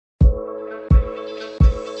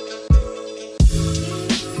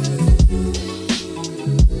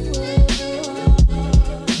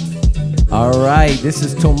All right, this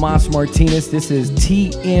is Tomas Martinez. This is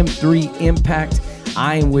TM3 Impact.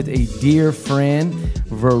 I am with a dear friend,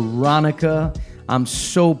 Veronica. I'm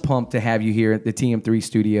so pumped to have you here at the TM3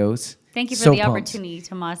 studios. Thank you for the opportunity,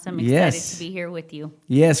 Tomas. I'm excited to be here with you.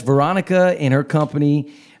 Yes, Veronica and her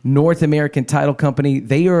company, North American Title Company,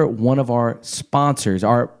 they are one of our sponsors,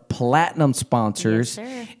 our platinum sponsors. Yes,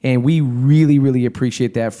 sir. And we really, really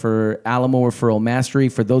appreciate that for Alamo Referral Mastery.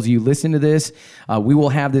 For those of you listening to this, we will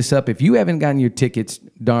have this up. If you haven't gotten your tickets,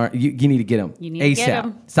 you need to get them. You need ASAP. to get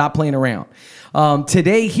them. Stop playing around.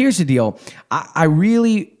 Today, here's the deal.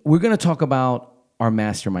 We're going to talk about our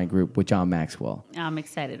mastermind group with John Maxwell. I'm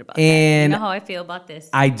excited about And that. You know how I feel about this.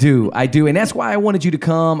 I do. And that's why I wanted you to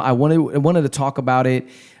come. I wanted to talk about it.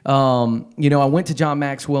 I went to John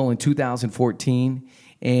Maxwell in 2014,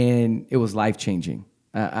 and it was life-changing.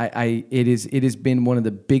 It has been one of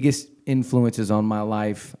the biggest influences on my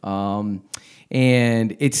life, and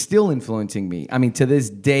it's still influencing me. I mean, to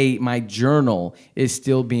this day, my journal is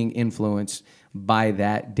still being influenced by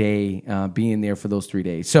that day, being there for those 3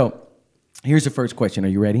 days. So here's the first question. Are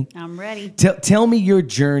you ready? I'm ready. Tell me your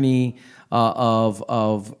journey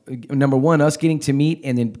of number one, us getting to meet,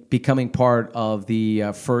 and then becoming part of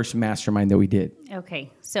the first mastermind that we did.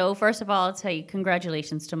 Okay. So first of all, I'll tell you,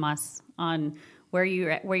 congratulations, Tomas, on where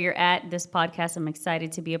you're at. This podcast, I'm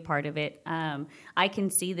excited to be a part of it. I can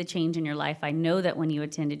see the change in your life. I know that when you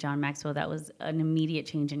attended John Maxwell, that was an immediate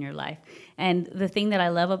change in your life. And the thing that I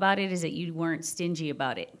love about it is that you weren't stingy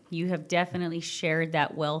about it. You have definitely shared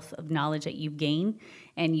that wealth of knowledge that you've gained,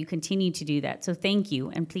 and you continue to do that. So thank you,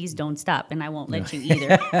 and please don't stop, and I won't let you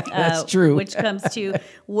either. That's true. Which comes to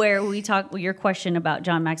where we talk, your question about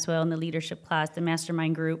John Maxwell and the leadership class, the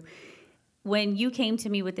mastermind group. When you came to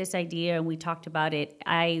me with this idea and we talked about it,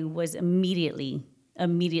 I was immediately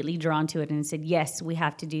drawn to it and said, yes, we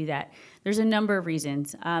have to do that. There's a number of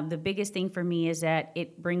reasons. The biggest thing for me is that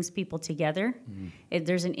it brings people together.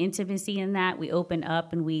 There's an intimacy in that. We open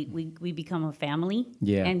up and we become a family.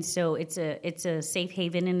 Yeah. And so it's a safe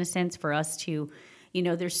haven in a sense for us to,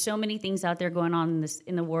 there's so many things out there going on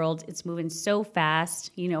in the world. It's moving so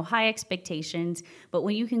fast, high expectations. But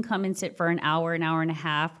when you can come and sit for an hour and a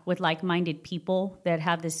half with like-minded people that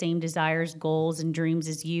have the same desires, goals, and dreams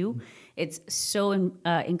as you, it's so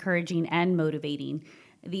encouraging and motivating.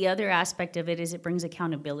 The other aspect of it is it brings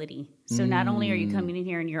accountability. So not only are you coming in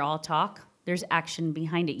here and you're all talk, there's action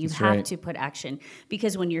behind it. You have to put action,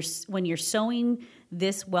 because when you're sowing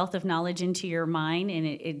this wealth of knowledge into your mind and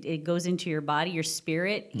it goes into your body, your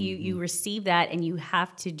spirit, you receive that, and you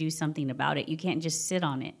have to do something about it. You can't just sit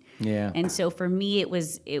on it. Yeah. And so for me, it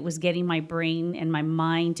was getting my brain and my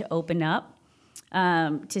mind to open up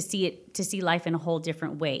to see life in a whole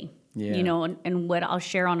different way. Yeah. And what I'll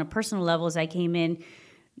share on a personal level is I came in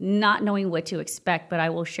not knowing what to expect, but I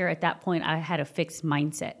will share at that point I had a fixed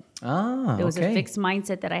mindset. There was a fixed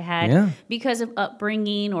mindset that I had because of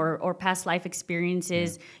upbringing or past life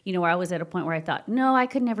experiences, where I was at a point where I thought, no, I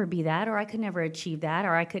could never be that, or I could never achieve that,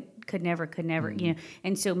 or I could never,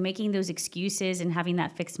 And so making those excuses and having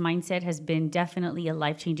that fixed mindset has been definitely a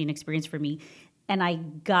life-changing experience for me. And I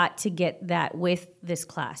got to get that with this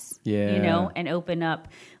class, and open up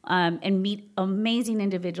and meet amazing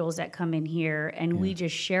individuals that come in here, and we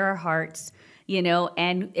just share our hearts,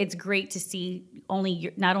 and it's great to see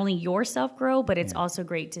not only yourself grow, but it's also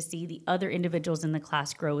great to see the other individuals in the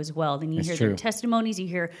class grow as well. Then you hear their testimonies, you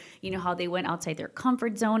hear, how they went outside their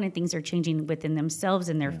comfort zone and things are changing within themselves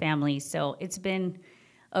and their families. So it's been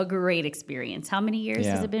a great experience. How many years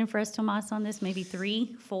has it been for us, Tomas, on this? Maybe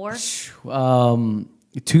 3, 4? So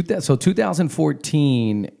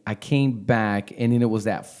 2014, I came back, and then it was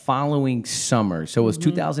that following summer. So it was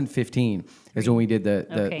 2015 is when we did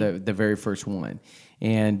the very first one.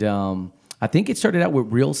 And I think it started out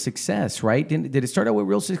with Real Success, right? Did it start out with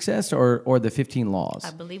Real Success or the 15 Laws? I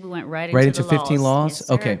believe we went right into the 15 Laws? Yes,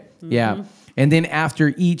 sir. Okay, yeah. And then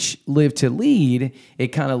after each Live to Lead, it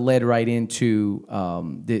kind of led right into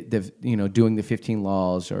doing the 15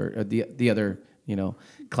 Laws or the other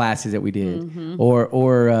classes that we did,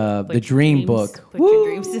 or the Dream Book. Put your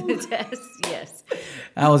dreams to the test. Yes,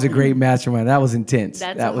 that was a great mastermind. That was intense.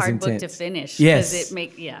 That's a hard book to finish. Yes,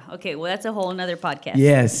 Okay, well, that's a whole another podcast.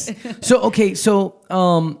 Yes. So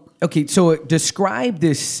describe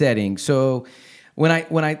this setting. So when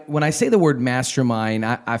I say the word mastermind,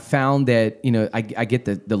 I found that I get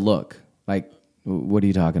the look like, what are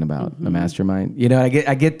you talking about? A mastermind?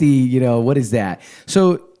 I get the what is that?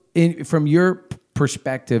 So from your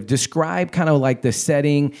perspective, describe kind of like the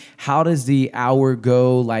setting. How does the hour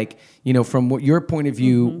go? Like from what your point of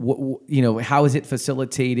view, how is it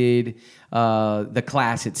facilitated? The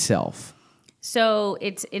class itself. So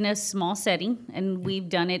it's in a small setting, and we've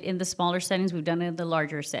done it in the smaller settings. We've done it in the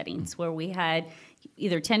larger settings where we had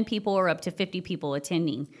either 10 people or up to 50 people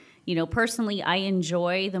attending. You know, personally, I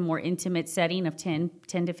enjoy the more intimate setting of 10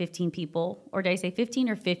 to 15 people. Or did I say 15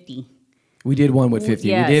 or 50? We did one with 50.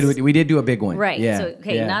 Yes. We did do a big one. Right. Yeah. So,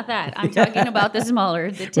 not that. I'm talking about the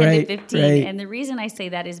smaller, the 10 to 15. Right. And the reason I say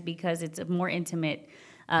that is because it's a more intimate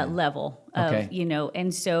level of, you know,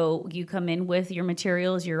 and so you come in with your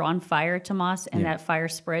materials, you're on fire, Tomas, and that fire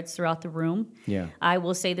spreads throughout the room. Yeah. I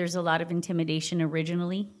will say there's a lot of intimidation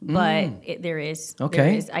originally, but there is. Okay.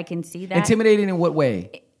 There is. I can see that. Intimidating in what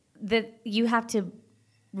way? That you have to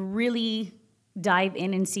really dive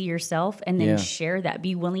in and see yourself and then share that.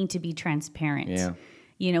 Be willing to be transparent. Yeah.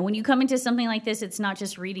 You know, when you come into something like this, it's not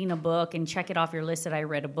just reading a book and check it off your list that I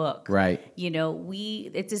read a book. Right. You know,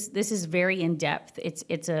 this is very in depth.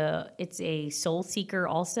 It's a soul seeker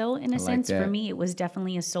also in a sense for me. It was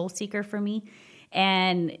definitely a soul seeker for me.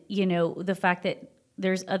 And, you know, the fact that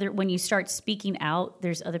when you start speaking out,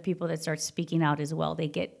 there's other people that start speaking out as well.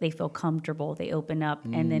 They feel comfortable, they open up.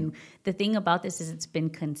 And then the thing about this is it's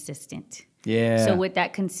been consistent. Yeah. So with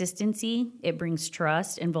that consistency, it brings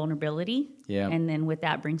trust and vulnerability. Yeah. And then with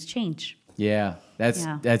that brings change. Yeah. That's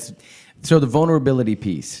so the vulnerability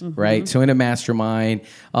piece, right? So in a mastermind,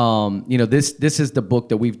 you know, this is the book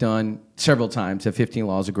that we've done several times, the 15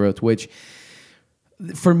 Laws of Growth, which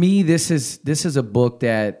for me, this is a book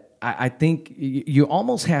that I think you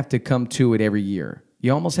almost have to come to it every year.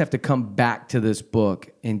 You almost have to come back to this book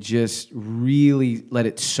and just really let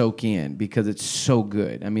it soak in because it's so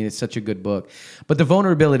good. I mean, it's such a good book. But the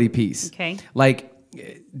vulnerability piece, like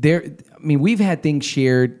we've had things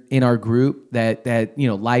shared in our group that you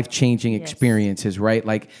know, life-changing experiences, right?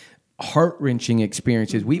 Like heart-wrenching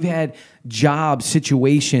experiences. We've had job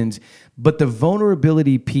situations, but the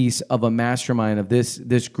vulnerability piece of a mastermind of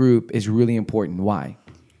this group is really important. Why?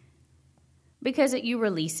 Because you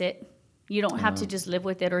release it. You don't have to just live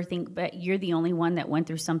with it or think, but you're the only one that went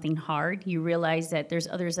through something hard. You realize that there's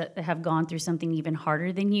others that have gone through something even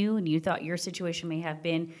harder than you, and you thought your situation may have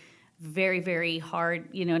been very, very hard,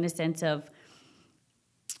 you know, in a sense of,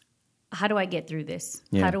 how do I get through this?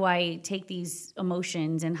 Yeah. How do I take these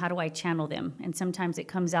emotions and how do I channel them? And sometimes it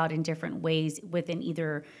comes out in different ways within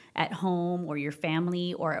either at home or your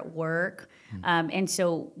family or at work. And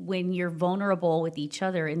so when you're vulnerable with each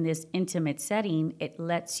other in this intimate setting, it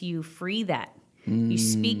lets you free that. You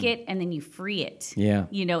speak it and then you free it. Yeah.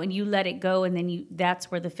 You know, and you let it go, and then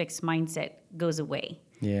that's where the fixed mindset goes away.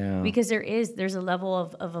 Yeah. Because there's a level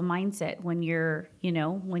of a mindset when you're, you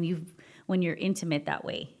know, when you're intimate that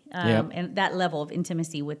way. And that level of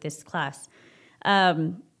intimacy with this class.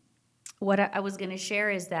 What I was going to share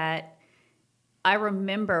is that I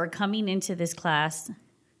remember coming into this class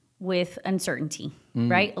with uncertainty,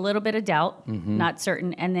 right? A little bit of doubt, not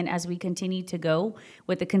certain. And then as we continue to go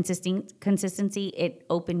with the consistency, it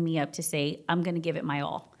opened me up to say, I'm going to give it my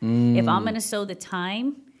all. If I'm going to sow the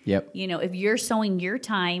time, you know, if you're sowing your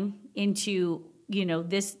time into, you know,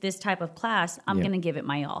 this type of class, I'm going to give it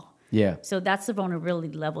my all. Yeah. So that's the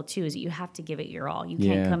vulnerability level too, is that you have to give it your all. You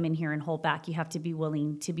can't come in here and hold back. You have to be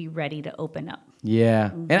willing to be ready to open up.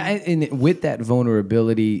 Yeah. And with that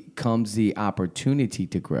vulnerability comes the opportunity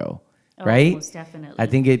to grow, right? Most definitely. I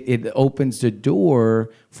think it opens the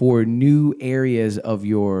door for new areas of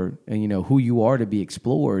your, you know, who you are to be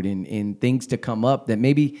explored and things to come up that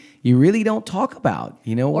maybe you really don't talk about,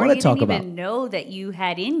 you know, want to talk about. Or you didn't even know that you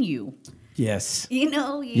had in you. Yes. You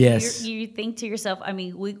know, you think to yourself, I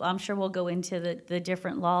mean, I'm sure we'll go into the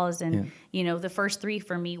different laws. And, you know, the first 3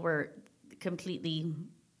 for me were completely,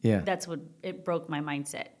 that's what, it broke my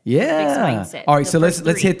mindset. Yeah. Fixed mindset. All right, so let's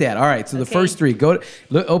hit that. All right, so the first 3,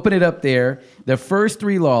 open it up there. The first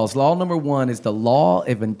 3 laws. Law number 1 is the law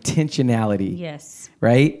of intentionality. Yes.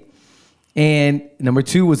 Right? And number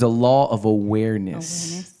 2 was a law of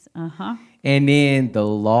awareness. And then the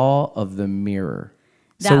law of the mirror.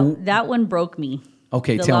 That one broke me.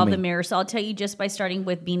 Okay, tell me. The law of the mirror. So I'll tell you just by starting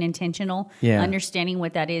with being intentional, understanding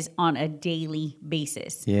what that is on a daily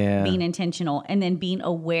basis. Yeah. Being intentional, and then being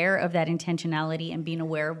aware of that intentionality and being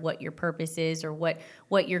aware of what your purpose is or what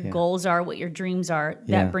your goals are, what your dreams are.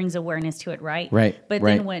 That brings awareness to it, right? Right. But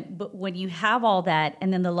then when you have all that,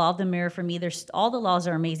 and then the law of the mirror for me, all the laws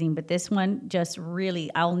are amazing, but this one just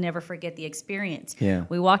really, I'll never forget the experience. Yeah.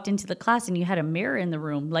 We walked into the class and you had a mirror in the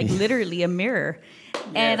room, like literally a mirror.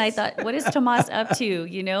 And I thought, what is Tomas up to?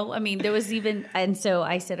 You know, I mean, there was even, and so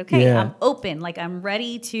I said, okay, I'm open. Like I'm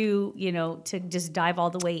ready to, you know, to just dive all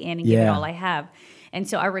the way in and give it all I have. And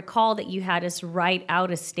so I recall that you had us write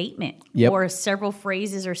out a statement or several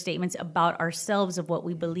phrases or statements about ourselves, of what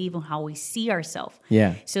we believe and how we see ourselves.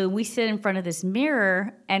 Yeah. So we sit in front of this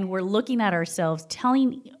mirror and we're looking at ourselves,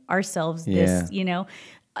 telling ourselves this, you know,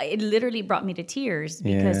 it literally brought me to tears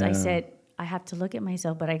because I said, I have to look at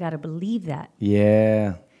myself, but I got to believe that.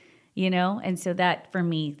 Yeah. You know, and so that for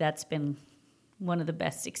me, that's been one of the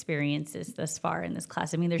best experiences thus far in this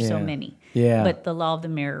class. I mean, there's so many. Yeah. But the law of the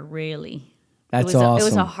mirror really, that's awesome. It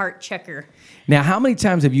was a heart checker. Now, how many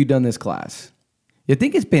times have you done this class? I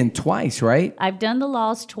think it's been twice, right? I've done the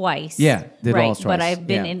laws twice. Yeah, the laws twice. But I've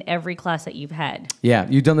been in every class that you've had. Yeah,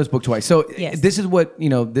 you've done this book twice. So this is what, you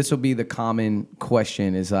know, this will be the common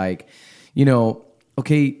question is like, you know,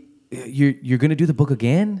 okay, you're going to do the book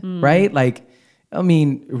again, right? Like, I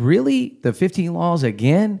mean, really? The 15 laws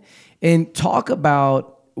again? And talk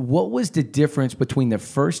about what was the difference between the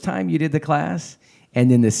first time you did the class and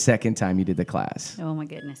then the second time you did the class? Oh, my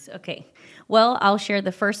goodness. Okay. Well, I'll share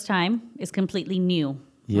the first time is completely new,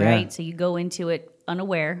 right? So you go into it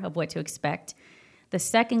unaware of what to expect. The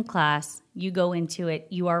second class, you go into it,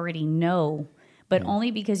 you already know, but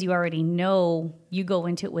only because you already know, you go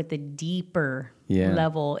into it with a deeper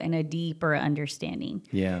level and a deeper understanding.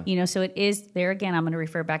 Yeah. You know, so it is there again, I'm going to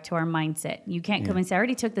refer back to our mindset. You can't come and say, I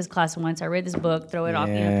already took this class once. I read this book, throw it off.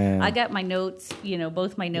 You know, I got my notes, you know,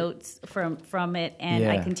 both my notes from it, and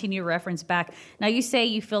I continue to reference back. Now you say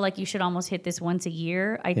you feel like you should almost hit this once a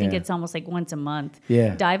year. I think it's almost like once a month.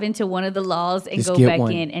 Yeah. Dive into one of the laws and just go back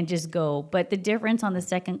in and just go. But the difference on the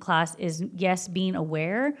second class is, yes, being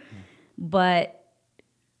aware, but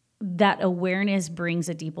that awareness brings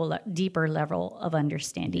a deeper level of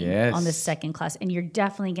understanding on the second class. And you're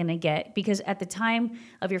definitely going to get, because at the time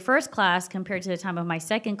of your first class compared to the time of my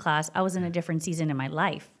second class, I was in a different season in my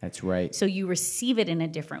life. That's right. So you receive it in a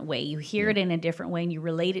different way. You hear it in a different way, and you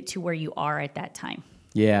relate it to where you are at that time.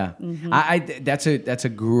 Yeah. Mm-hmm. That's a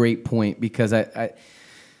great point, because I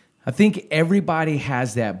think everybody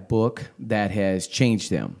has that book that has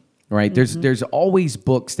changed them. Right. There's always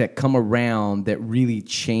books that come around that really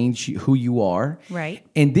change who you are. Right.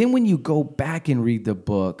 And then when you go back and read the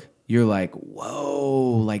book, you're like,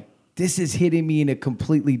 whoa, like this is hitting me in a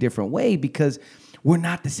completely different way, because we're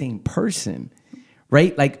not the same person.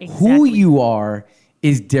 Right. Like who you are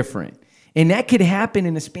is different. And that could happen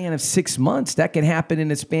in a span of 6 months. That could happen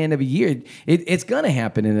in a span of a year. It's going to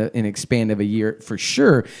happen in a span of a year for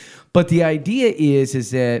sure. But the idea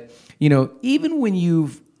is that, you know, even when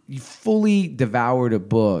you fully devoured a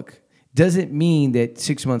book, doesn't mean that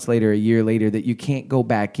 6 months later, a year later, that you can't go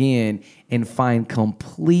back in and find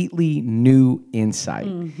completely new insight.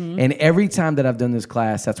 And every time that I've done this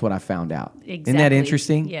class, that's what I found out. Exactly. Isn't that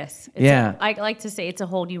interesting? Yes. I like to say it's a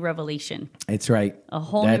whole new revelation. It's right. A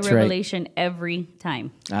whole new revelation every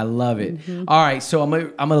time. I love it. All right, so I'm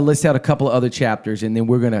gonna list out a couple of other chapters, and then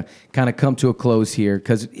we're gonna kind of come to a close here,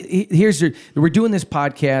 because we're doing this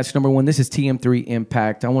podcast. Number one, this is TM3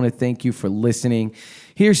 Impact. I want to thank you for listening.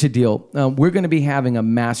 Here's the deal. We're going to be having a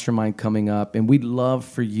mastermind coming up, and we'd love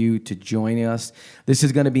for you to join us. This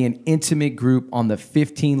is going to be an intimate group on the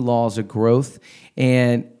 15 laws of growth,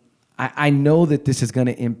 and I know that this is going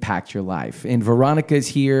to impact your life. And Veronica is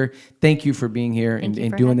here. Thank you for being here and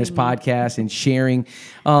doing this podcast and sharing.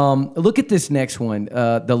 Look at this next one,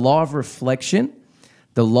 the law of reflection,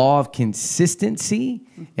 the law of consistency,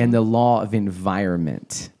 and the law of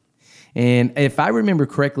environment. And if I remember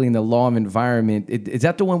correctly, in the law of environment, is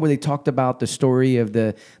that the one where they talked about the story of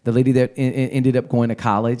the lady that ended up going to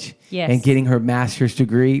college and getting her master's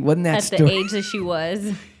degree? Wasn't that at the age that she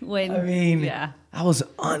was? When I mean, that was an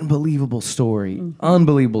unbelievable story.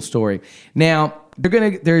 Unbelievable story. Now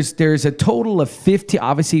there's a total of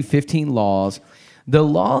 15 laws. The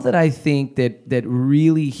law that I think that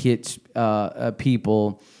really hits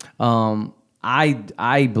people.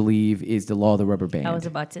 I believe is the law of the rubber band. I was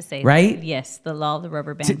about to say right? That. Yes, the law of the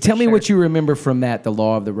rubber band. Tell me what you remember from that, the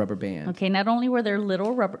law of the rubber band. Okay, not only were there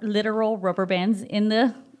literal rubber bands in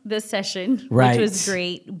the session, right, which was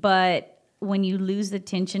great, but when you lose the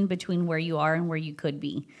tension between where you are and where you could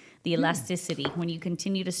be, the elasticity, when you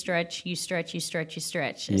continue to stretch, you stretch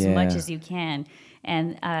as much as you can.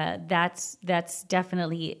 And that's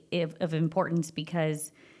definitely of importance,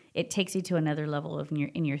 because it takes you to another level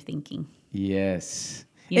in your thinking. Yes.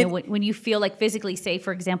 You know, when you feel like physically safe,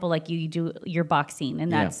 for example, like you do your boxing, and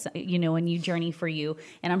that's, you know, a new journey for you.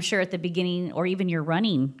 And I'm sure at the beginning, or even your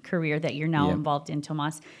running career that you're now involved in,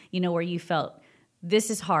 Tomas, you know, where you felt this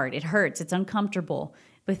is hard, it hurts, it's uncomfortable.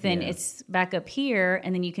 But then it's back up here,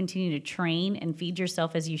 and then you continue to train and feed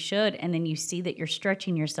yourself as you should, and then you see that you're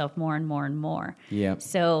stretching yourself more and more and more. Yeah.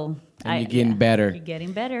 So you're getting better. You're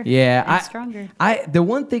getting better. Yeah. And stronger. The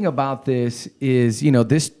one thing about this is,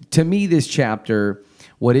 this to me, this chapter,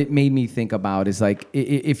 what it made me think about is like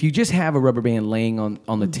if you just have a rubber band laying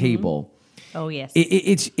on the table. Oh yes,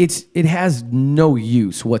 it has no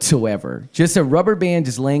use whatsoever. Just a rubber band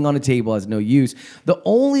just laying on a table has no use. The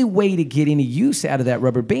only way to get any use out of that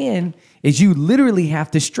rubber band is you literally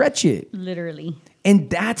have to stretch it. Literally. And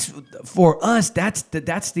that's for us. That's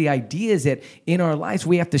the idea, is that in our lives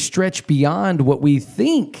we have to stretch beyond what we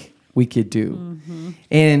think we could do,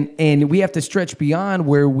 and we have to stretch beyond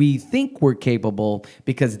where we think we're capable,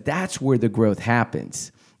 because that's where the growth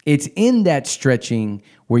happens. It's in that stretching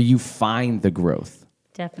where you find the growth.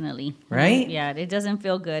 Definitely. Right? Yeah, it doesn't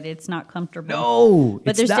feel good. It's not comfortable. No,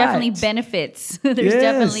 but there's definitely benefits. There's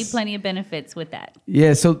definitely plenty of benefits with that.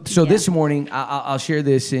 Yeah. So this morning, I'll share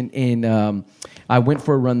this. I went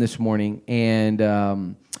for a run this morning, and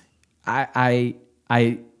I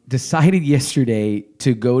decided yesterday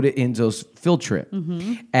to go to Enzo's field trip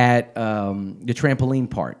at the trampoline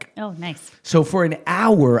park. Oh, nice. So for an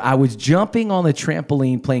hour, I was jumping on the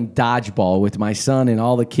trampoline playing dodgeball with my son and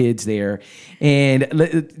all the kids there. And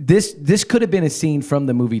this could have been a scene from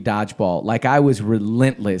the movie Dodgeball. Like, I was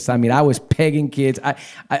relentless. I mean, I was pegging kids.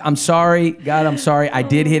 I'm sorry. God, I'm sorry. I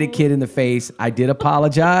did hit a kid in the face. I did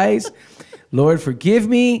apologize. Lord, forgive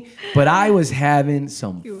me, but I was having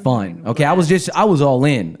some fun. Okay, I was all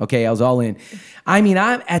in. Okay, I was all in. I mean,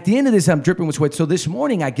 at the end of this, I'm dripping with sweat. So this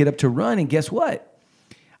morning, I get up to run, and guess what?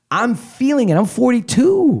 I'm feeling it. I'm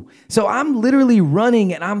 42. So I'm literally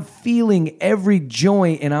running, and I'm feeling every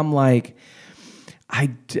joint, and I'm like,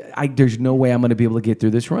 there's no way I'm going to be able to get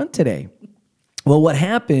through this run today. Well, what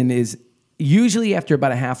happened is, usually after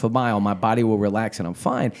about a half a mile, my body will relax, and I'm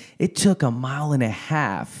fine. It took a mile and a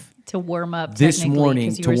half to warm up this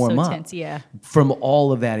morning to warm up from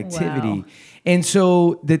all of that activity. Wow. And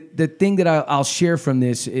so the thing that I'll share from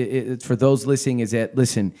this for those listening is that,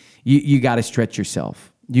 listen, you got to stretch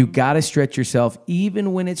yourself. You got to stretch yourself,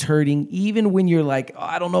 even when it's hurting, even when you're like,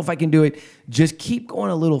 I don't know if I can do it. Just keep going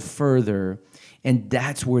a little further. And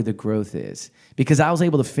that's where the growth is. Because I was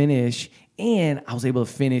able to finish, and I was able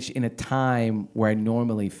to finish in a time where I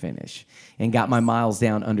normally finish, and got my miles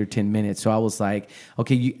down under 10 minutes. So I was like,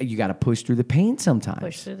 okay, you got to push through the pain sometimes.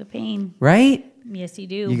 Push through the pain. Right? Yes, you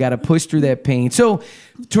do. You got to push through that pain. So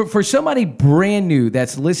for somebody brand new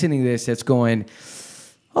that's listening to this, that's going,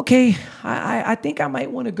 okay, I think I might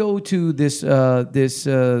want to go to this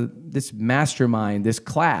mastermind, this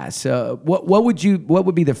class. What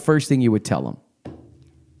would be the first thing you would tell them?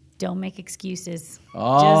 Don't make excuses.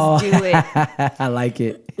 Oh, just do it. I like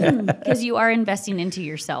it. Because you are investing into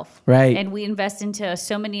yourself. Right. And we invest into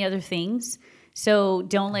so many other things. So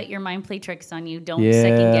don't let your mind play tricks on you. Don't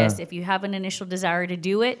second guess. If you have an initial desire to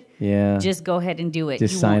do it, just go ahead and do it.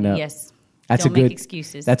 Just sign up. Yes. Don't make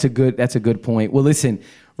excuses. That's a good point. Well, listen,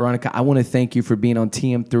 Veronica, I want to thank you for being on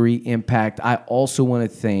TM3 Impact. I also want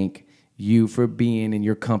to thank you for being, and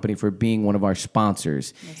your company for being, one of our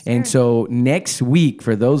sponsors. Yes, and so next week,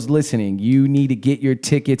 for those listening, you need to get your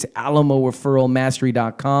tickets,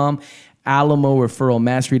 AlamoReferralMastery.com,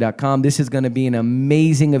 AlamoReferralMastery.com. This is going to be an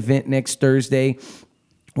amazing event next Thursday.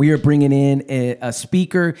 We are bringing in a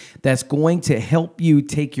speaker that's going to help you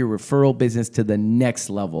take your referral business to the next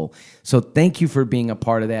level. So thank you for being a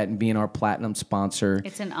part of that and being our platinum sponsor.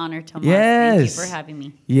 It's an honor, Tomas. Yes. Thank you for having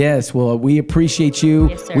me. Yes. Well, we appreciate you.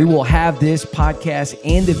 Yes, sir. We will have this podcast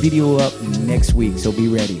and the video up next week, so be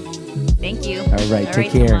ready. Thank you. All right.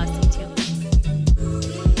 Take care. Tomas.